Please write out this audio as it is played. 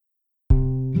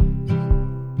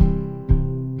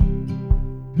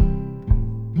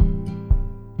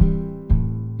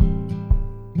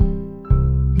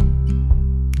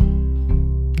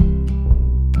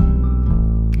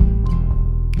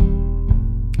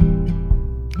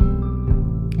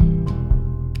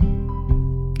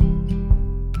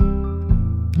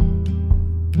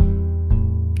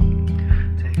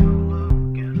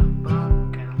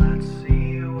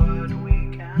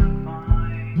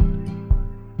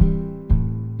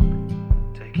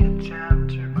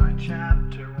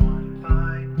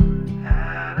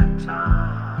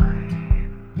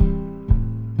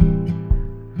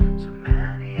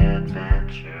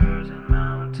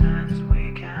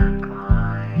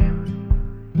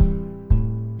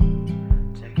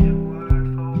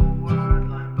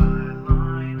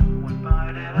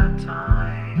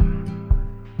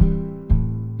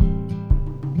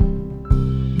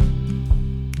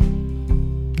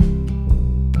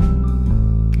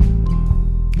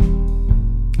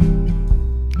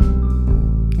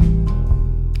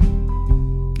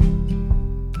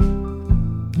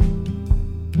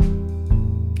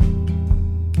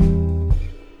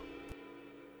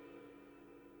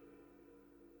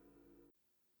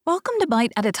Welcome to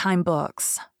Bite at a Time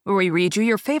Books, where we read you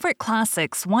your favorite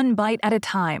classics one bite at a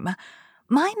time.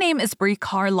 My name is Brie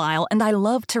Carlisle, and I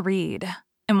love to read,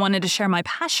 and wanted to share my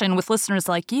passion with listeners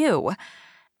like you.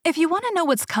 If you want to know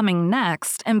what's coming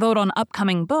next and vote on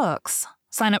upcoming books,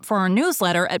 sign up for our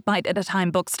newsletter at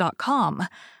biteatatimebooks.com.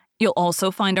 You'll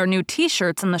also find our new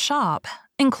t-shirts in the shop,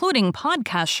 including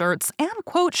podcast shirts and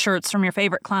quote shirts from your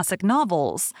favorite classic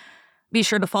novels. Be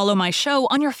sure to follow my show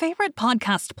on your favorite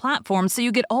podcast platform so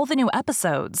you get all the new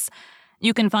episodes.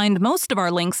 You can find most of our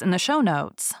links in the show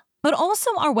notes, but also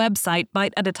our website,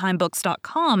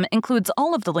 biteatatimebooks.com, includes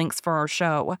all of the links for our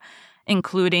show,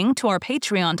 including to our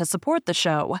Patreon to support the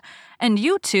show, and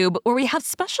YouTube, where we have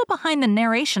special behind the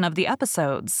narration of the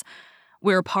episodes.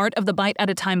 We're part of the Bite at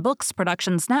a Time Books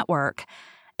Productions Network.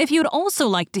 If you'd also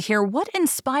like to hear what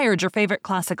inspired your favorite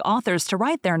classic authors to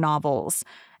write their novels,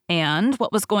 and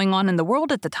what was going on in the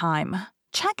world at the time,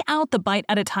 check out the Bite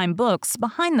at a Time Books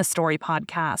Behind the Story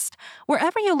podcast,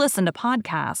 wherever you listen to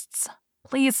podcasts.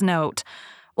 Please note,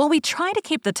 while we try to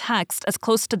keep the text as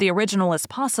close to the original as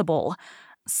possible,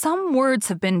 some words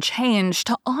have been changed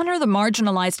to honor the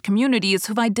marginalized communities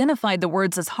who've identified the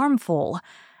words as harmful,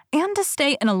 and to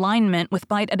stay in alignment with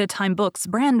Bite at a Time Books'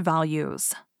 brand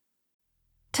values.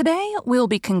 Today, we'll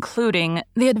be concluding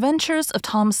The Adventures of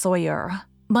Tom Sawyer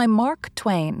by Mark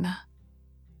Twain.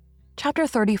 Chapter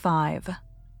 35.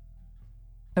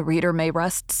 The reader may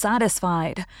rest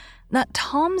satisfied that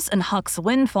Tom's and Huck's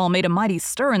windfall made a mighty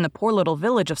stir in the poor little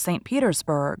village of St.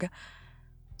 Petersburg.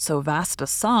 So vast a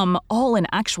sum, all in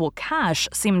actual cash,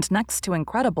 seemed next to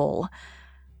incredible.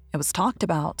 It was talked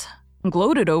about,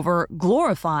 gloated over,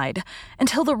 glorified,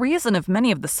 until the reason of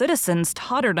many of the citizens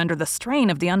tottered under the strain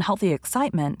of the unhealthy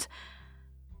excitement.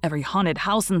 Every haunted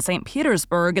house in St.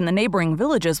 Petersburg and the neighboring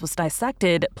villages was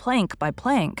dissected plank by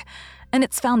plank, and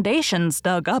its foundations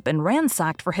dug up and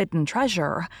ransacked for hidden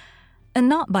treasure. And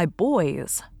not by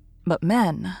boys, but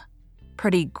men.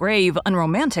 Pretty grave,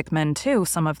 unromantic men, too,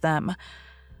 some of them.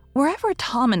 Wherever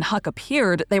Tom and Huck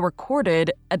appeared, they were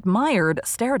courted, admired,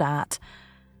 stared at.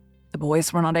 The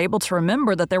boys were not able to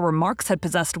remember that their remarks had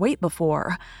possessed weight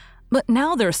before, but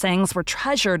now their sayings were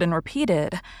treasured and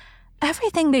repeated.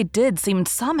 Everything they did seemed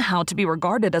somehow to be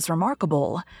regarded as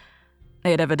remarkable.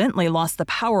 They had evidently lost the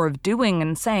power of doing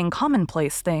and saying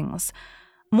commonplace things.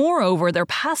 Moreover, their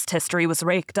past history was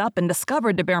raked up and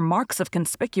discovered to bear marks of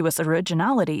conspicuous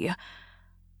originality.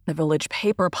 The village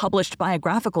paper published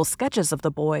biographical sketches of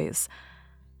the boys.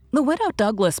 The widow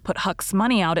Douglas put Huck's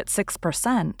money out at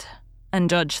 6%, and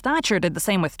Judge Thatcher did the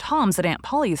same with Tom's at Aunt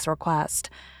Polly's request.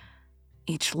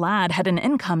 Each lad had an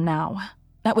income now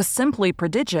that was simply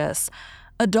prodigious,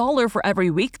 $1 for every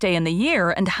weekday in the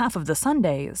year and half of the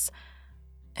Sundays.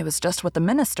 It was just what the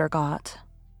minister got.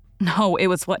 No, it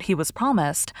was what he was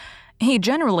promised. He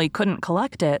generally couldn't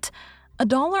collect it.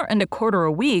 $1.25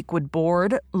 a week would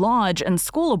board, lodge, and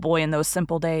school a boy in those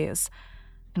simple days,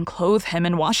 and clothe him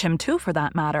and wash him too, for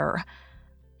that matter.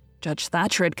 Judge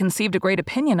Thatcher had conceived a great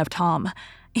opinion of Tom.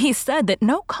 He said that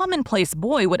no commonplace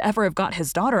boy would ever have got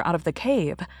his daughter out of the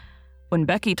cave. When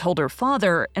Becky told her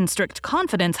father, in strict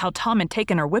confidence, how Tom had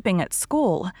taken her whipping at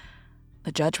school,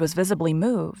 the judge was visibly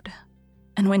moved.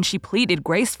 And when she pleaded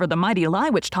grace for the mighty lie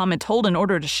which Tom had told in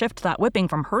order to shift that whipping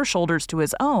from her shoulders to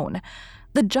his own,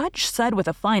 the judge said with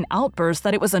a fine outburst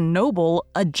that it was a noble,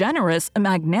 a generous, a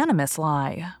magnanimous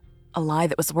lie. A lie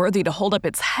that was worthy to hold up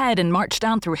its head and march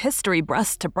down through history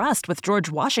breast to breast with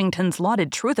George Washington's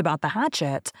lauded truth about the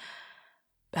hatchet.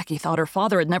 Becky thought her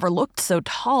father had never looked so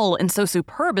tall and so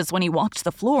superb as when he walked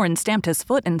the floor and stamped his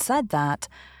foot and said that.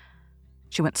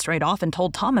 She went straight off and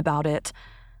told Tom about it.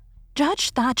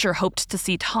 Judge Thatcher hoped to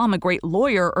see Tom a great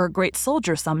lawyer or a great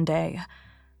soldier someday.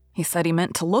 He said he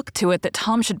meant to look to it that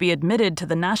Tom should be admitted to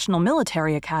the National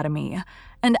Military Academy,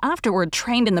 and afterward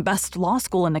trained in the best law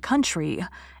school in the country,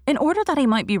 in order that he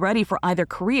might be ready for either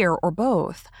career or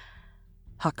both.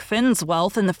 Huck Finn's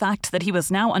wealth and the fact that he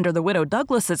was now under the widow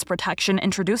Douglas's protection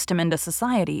introduced him into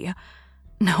society.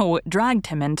 No, dragged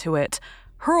him into it,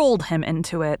 hurled him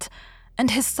into it,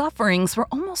 and his sufferings were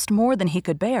almost more than he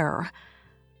could bear.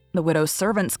 The widow's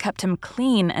servants kept him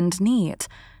clean and neat,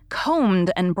 combed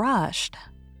and brushed,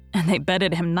 and they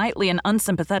bedded him nightly in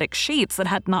unsympathetic sheets that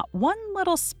had not one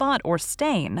little spot or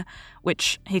stain,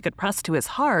 which he could press to his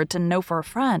heart and know for a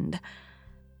friend.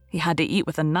 He had to eat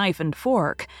with a knife and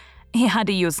fork. He had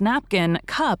to use napkin,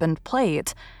 cup, and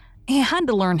plate. He had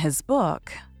to learn his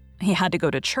book. He had to go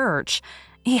to church.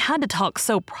 He had to talk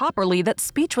so properly that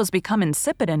speech was become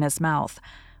insipid in his mouth.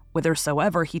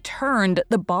 Whithersoever he turned,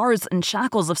 the bars and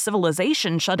shackles of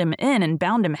civilization shut him in and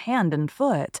bound him hand and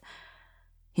foot.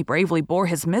 He bravely bore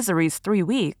his miseries 3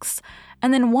 weeks,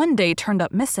 and then one day turned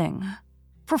up missing.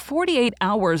 For 48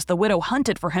 hours, the widow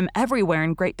hunted for him everywhere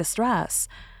in great distress.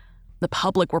 The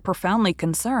public were profoundly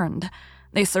concerned.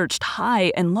 They searched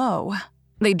high and low.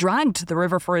 They dragged to the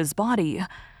river for his body.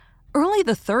 Early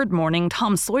the third morning,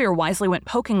 Tom Sawyer wisely went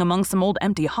poking among some old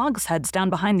empty hogsheads down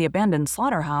behind the abandoned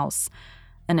slaughterhouse,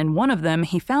 and in one of them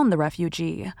he found the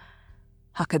refugee.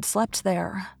 Huck had slept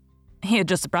there. He had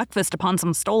just breakfasted upon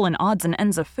some stolen odds and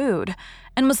ends of food,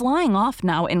 and was lying off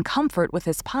now in comfort with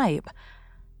his pipe.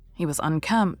 He was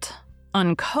unkempt,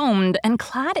 uncombed, and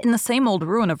clad in the same old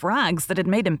ruin of rags that had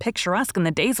made him picturesque in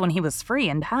the days when he was free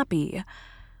and happy.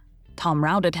 Tom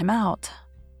routed him out,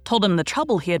 told him the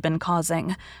trouble he had been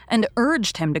causing, and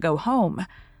urged him to go home.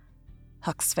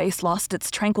 Huck's face lost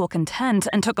its tranquil content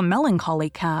and took a melancholy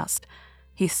cast.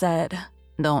 He said,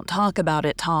 "Don't talk about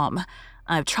it, Tom.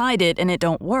 I've tried it and it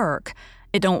don't work.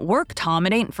 It don't work, Tom.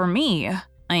 It ain't for me.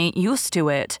 I ain't used to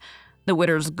it. The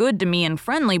widder's good to me and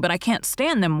friendly, but I can't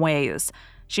stand them ways.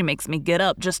 She makes me get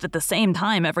up just at the same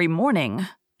time every morning.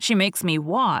 She makes me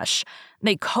wash.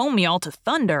 They comb me all to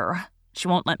thunder. She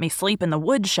won't let me sleep in the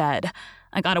woodshed.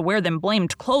 I gotta wear them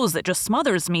blamed clothes that just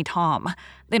smothers me, Tom.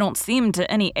 They don't seem to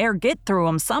any air get through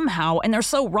 'em somehow, and they're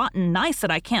so rotten nice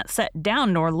that I can't set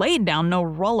down nor lay down nor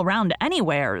roll around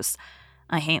anywheres.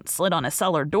 I hain't slid on a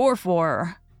cellar door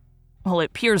for, well,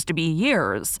 it 'pears to be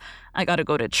years. I gotta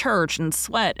go to church and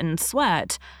sweat and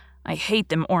sweat. I hate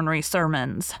them ornery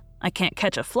sermons. I can't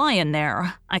catch a fly in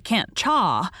there. I can't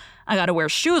chaw. I gotta wear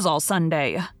shoes all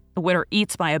Sunday. The widder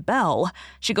eats by a bell.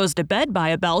 She goes to bed by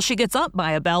a bell. She gets up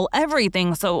by a bell.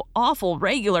 Everything so awful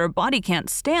regular, body can't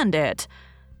stand it."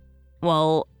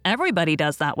 "Well, everybody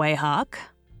does that way, Huck."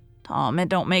 "Tom, it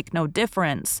don't make no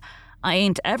difference. I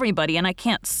ain't everybody and I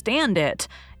can't stand it.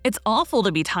 It's awful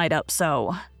to be tied up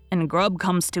so. And grub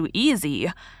comes too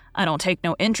easy. I don't take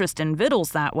no interest in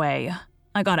victuals that way.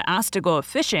 I gotta ask to go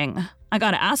a-fishing. I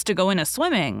gotta ask to go in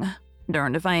a-swimming.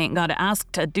 Derned if I ain't gotta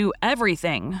ask to do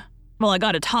everything. Well, I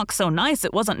gotta talk so nice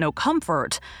it wasn't no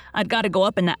comfort. I'd gotta go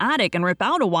up in the attic and rip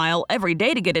out a while every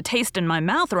day to get a taste in my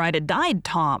mouth or I'd a died,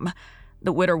 Tom.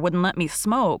 The widder wouldn't let me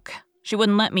smoke. She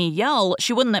wouldn't let me yell.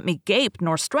 She wouldn't let me gape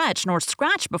nor stretch nor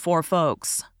scratch before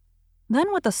folks."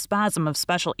 Then with a spasm of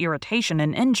special irritation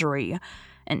and injury,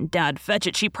 "And dad fetch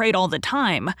it, she prayed all the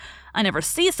time. I never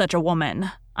see such a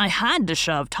woman. I had to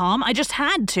shove, Tom. I just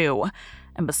had to.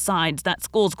 And besides, that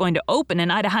school's going to open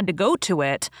and I'd 'a' had to go to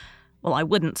it. Well, I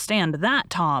wouldn't stand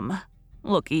that, Tom.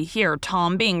 Looky here,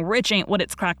 Tom, being rich ain't what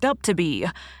it's cracked up to be.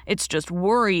 It's just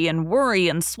worry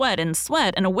and sweat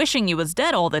and a wishing you was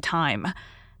dead all the time.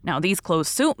 Now these clothes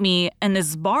suit me, and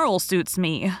this barrel suits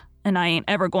me, and I ain't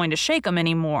ever going to shake 'em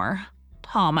anymore.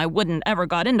 Tom, I wouldn't ever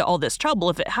got into all this trouble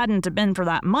if it hadn't a been for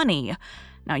that money.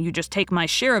 Now you just take my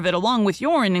share of it along with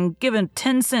yourn and give 'em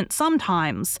 10 cents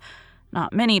sometimes.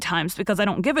 Not many times, because I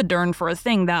don't give a dern for a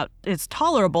thing that is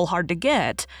tolerable hard to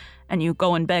get, and you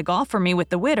go and beg off for me with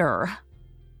the widder.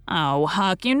 Oh,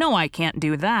 Huck, you know I can't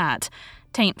do that.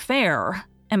 'Tain't fair.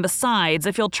 And besides,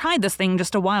 if you'll try this thing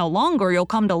just a while longer, you'll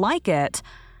come to like it."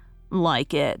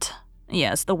 "Like it?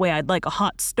 Yes, the way I'd like a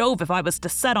hot stove if I was to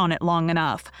set on it long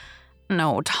enough.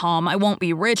 No, Tom, I won't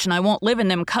be rich and I won't live in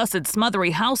them cussed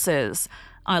smothery houses.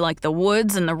 I like the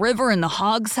woods and the river and the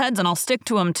hogsheads, and I'll stick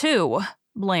to 'em too.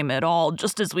 Blame it all,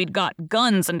 just as we'd got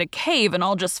guns and a cave and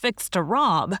all just fixed to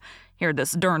rob. Here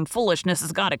this dern foolishness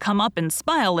has gotta come up and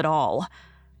spile it all."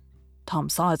 Tom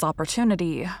saw his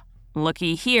opportunity.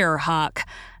 "Looky here, Huck.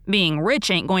 Being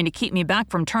rich ain't going to keep me back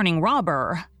from turning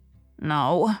robber."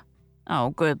 "No?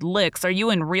 Oh, good licks, are you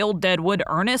in real deadwood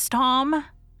earnest, Tom?"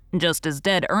 "Just as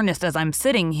dead earnest as I'm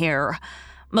sitting here.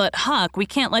 But, Huck, we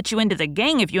can't let you into the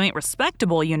gang if you ain't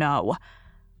respectable, you know."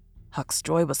 Huck's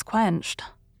joy was quenched.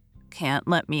 "Can't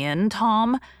let me in,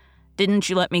 Tom? Didn't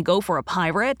you let me go for a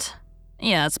pirate?"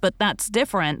 "Yes, but that's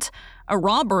different. A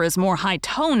robber is more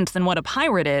high-toned than what a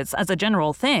pirate is, as a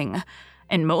general thing.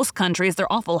 In most countries,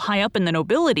 they're awful high up in the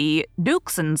nobility,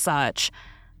 dukes and such.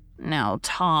 Now,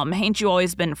 Tom, hain't you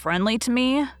always been friendly to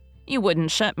me? You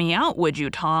wouldn't shut me out, would you,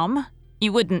 Tom?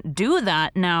 You wouldn't do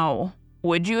that, now,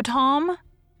 would you, Tom?"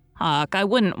 "Huck, I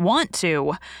wouldn't want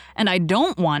to, and I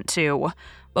don't want to.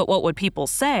 But what would people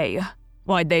say?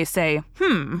 Why'd they say,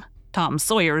 Tom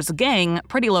Sawyer's gang,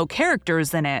 pretty low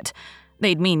characters in it.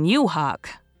 They'd mean you, Huck.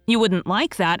 You wouldn't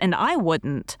like that, and I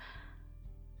wouldn't."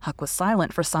 Huck was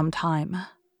silent for some time,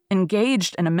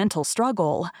 engaged in a mental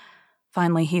struggle.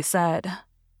 Finally he said,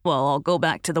 "Well, I'll go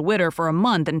back to the widder for a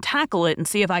month and tackle it and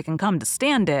see if I can come to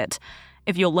stand it.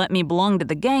 If you'll let me belong to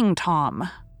the gang, Tom."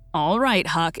 "All right,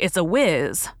 Huck, it's a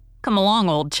whiz. Come along,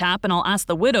 old chap, and I'll ask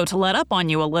the widow to let up on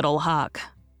you a little, Huck."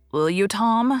 Will you,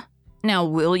 Tom? Now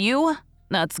will you?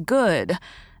 That's good.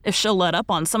 If she'll let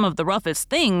up on some of the roughest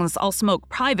things, I'll smoke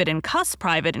private and cuss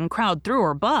private and crowd through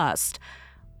or bust.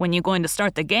 When you going to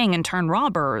start the gang and turn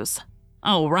robbers?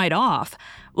 Oh, right off.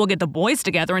 We'll get the boys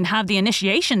together and have the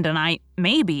initiation tonight,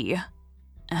 maybe.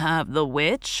 Have the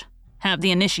which? Have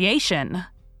the initiation.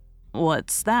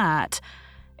 What's that?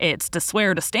 It's to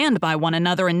swear to stand by one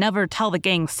another and never tell the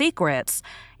gang secrets,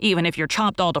 even if you're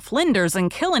chopped all to flinders and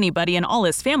kill anybody and all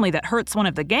his family that hurts one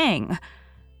of the gang.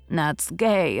 That's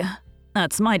gay.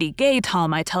 That's mighty gay,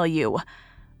 Tom, I tell you.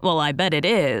 Well, I bet it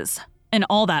is. And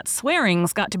all that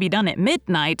swearing's got to be done at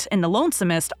midnight in the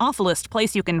lonesomest, awfulest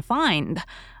place you can find.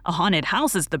 A haunted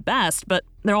house is the best, but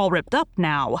they're all ripped up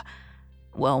now.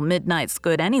 Well, midnight's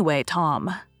good anyway,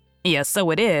 Tom. Yes,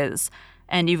 so it is.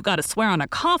 And you've got to swear on a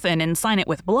coffin and sign it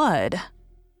with blood.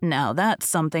 Now that's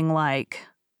something like...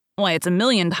 Why, it's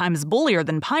 1,000,000 times bullier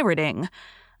than pirating.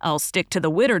 I'll stick to the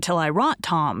widder till I rot,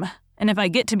 Tom. And if I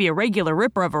get to be a regular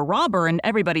ripper of a robber and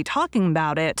everybody talking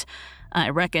about it, I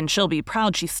reckon she'll be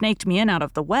proud she snaked me in out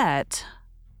of the wet.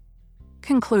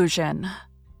 Conclusion.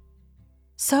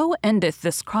 So endeth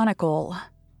this chronicle.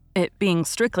 It being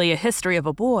strictly a history of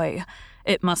a boy,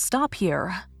 it must stop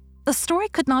here. The story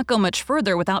could not go much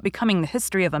further without becoming the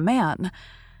history of a man.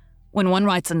 When one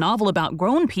writes a novel about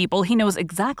grown people, he knows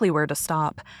exactly where to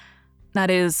stop. That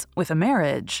is, with a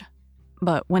marriage.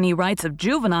 But when he writes of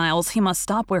juveniles, he must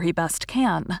stop where he best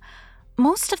can.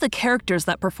 Most of the characters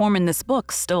that perform in this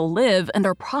book still live and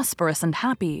are prosperous and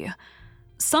happy.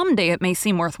 Someday it may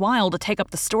seem worthwhile to take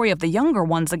up the story of the younger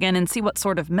ones again and see what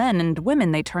sort of men and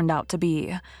women they turned out to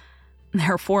be.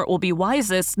 Therefore, it will be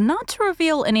wisest not to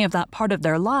reveal any of that part of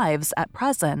their lives at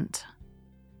present.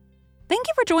 Thank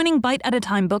you for joining Bite at a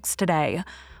Time Books today,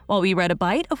 while we read a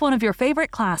bite of one of your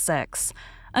favorite classics.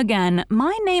 Again,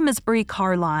 my name is Brie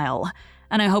Carlisle,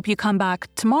 and I hope you come back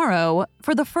tomorrow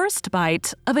for the first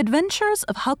bite of Adventures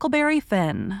of Huckleberry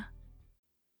Finn.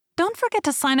 Don't forget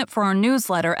to sign up for our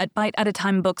newsletter at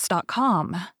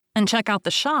biteatatimebooks.com and check out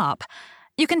the shop.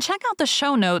 You can check out the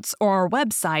show notes or our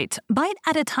website,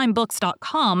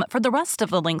 biteatatimebooks.com, for the rest of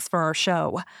the links for our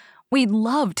show. We'd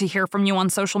love to hear from you on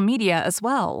social media as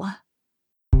well.